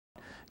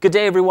Good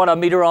day, everyone.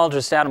 I'm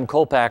meteorologist Adam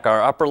Kolpak.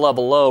 Our upper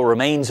level low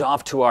remains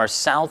off to our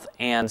south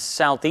and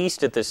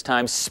southeast at this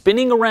time.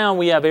 Spinning around,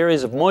 we have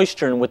areas of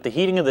moisture, and with the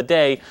heating of the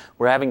day,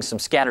 we're having some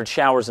scattered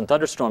showers and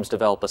thunderstorms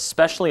develop,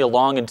 especially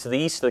along into the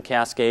east of the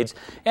Cascades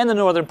and the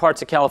northern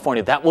parts of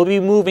California. That will be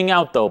moving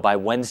out, though, by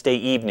Wednesday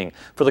evening.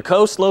 For the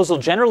coast, lows will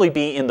generally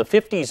be in the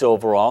 50s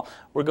overall.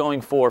 We're going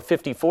for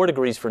 54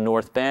 degrees for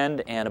North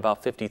Bend and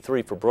about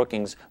 53 for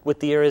Brookings, with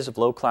the areas of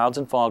low clouds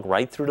and fog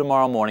right through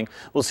tomorrow morning.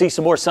 We'll see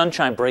some more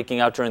sunshine breaking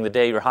out during the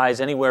day. Your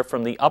highs anywhere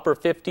from the upper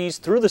 50s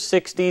through the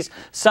 60s.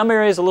 Some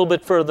areas a little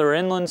bit further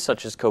inland,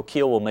 such as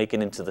Coquille, will make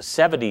it into the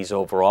 70s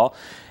overall.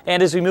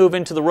 And as we move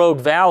into the Rogue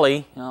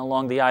Valley,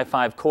 along the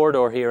I-5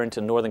 corridor here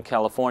into Northern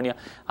California,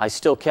 I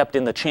still kept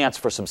in the chance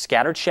for some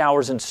scattered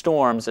showers and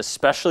storms,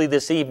 especially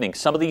this evening.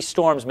 Some of these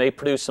storms may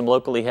produce some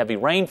locally heavy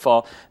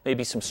rainfall,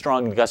 maybe some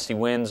strong and gusty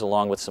winds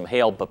along with some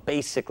hail, but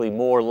basically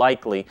more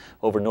likely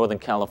over Northern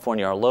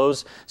California. Our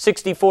lows,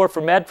 64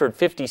 for Medford,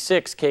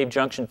 56, Cave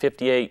Junction,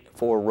 58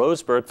 for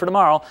Roseburg. For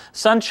tomorrow,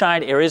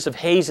 sunshine, areas of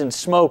haze and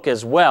smoke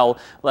as well.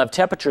 We'll have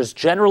temperatures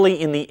generally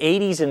in the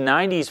 80s and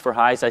 90s for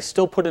highs. I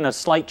still put in a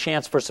slight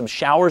chance for some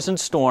showers and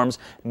storms,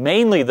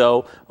 mainly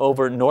though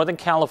over Northern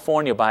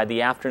California by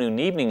the afternoon and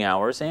evening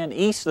hours, and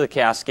east of the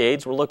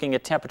Cascades we're looking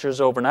at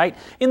temperatures overnight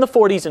in the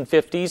 40s and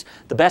 50s.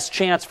 The best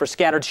chance for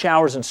scattered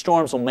showers and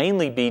storms will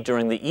mainly be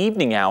during the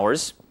evening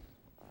hours.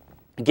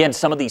 Again,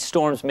 some of these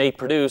storms may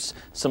produce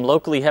some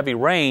locally heavy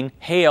rain,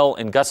 hail,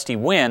 and gusty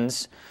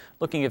winds.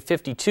 Looking at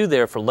 52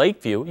 there for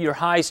Lakeview. Your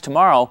highs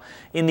tomorrow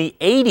in the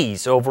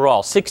 80s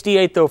overall.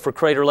 68 though for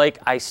Crater Lake.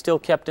 I still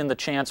kept in the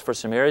chance for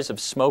some areas of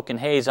smoke and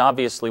haze,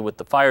 obviously with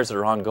the fires that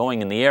are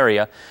ongoing in the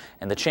area,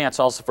 and the chance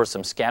also for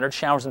some scattered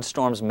showers and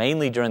storms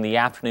mainly during the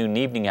afternoon and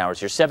evening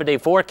hours. Your 7-day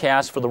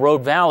forecast for the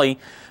Rogue Valley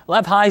will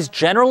have highs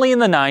generally in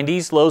the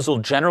 90s. Lows will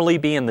generally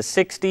be in the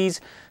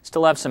 60s.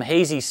 Still have some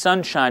hazy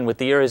sunshine with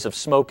the areas of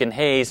smoke and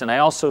haze, and I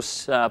also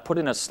put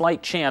in a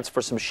slight chance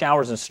for some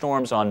showers and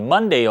storms on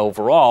Monday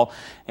overall.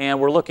 And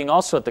we're looking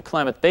also at the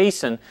Klamath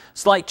Basin,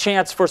 slight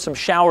chance for some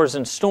showers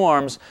and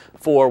storms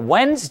for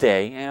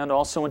Wednesday and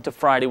also into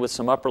Friday with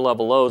some upper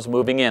level lows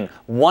moving in.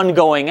 One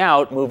moving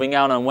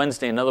out on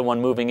Wednesday, another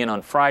one moving in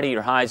on Friday.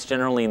 Your highs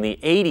generally in the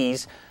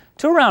 80s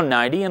to around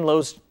 90 and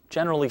lows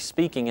generally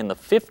speaking in the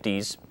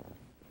 50s.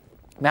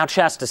 Mount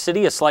Shasta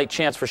City, a slight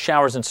chance for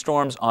showers and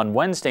storms on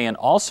Wednesday and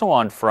also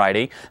on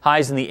Friday.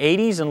 Highs in the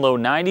 80s and low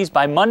 90s.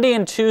 By Monday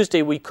and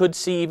Tuesday, we could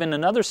see even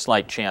another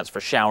slight chance for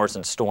showers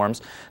and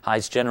storms.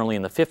 Highs generally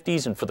in the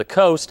 50s, and for the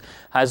coast,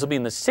 highs will be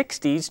in the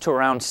 60s to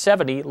around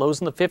 70. Lows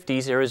in the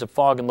 50s, areas of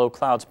fog and low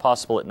clouds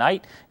possible at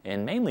night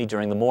and mainly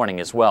during the morning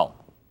as well.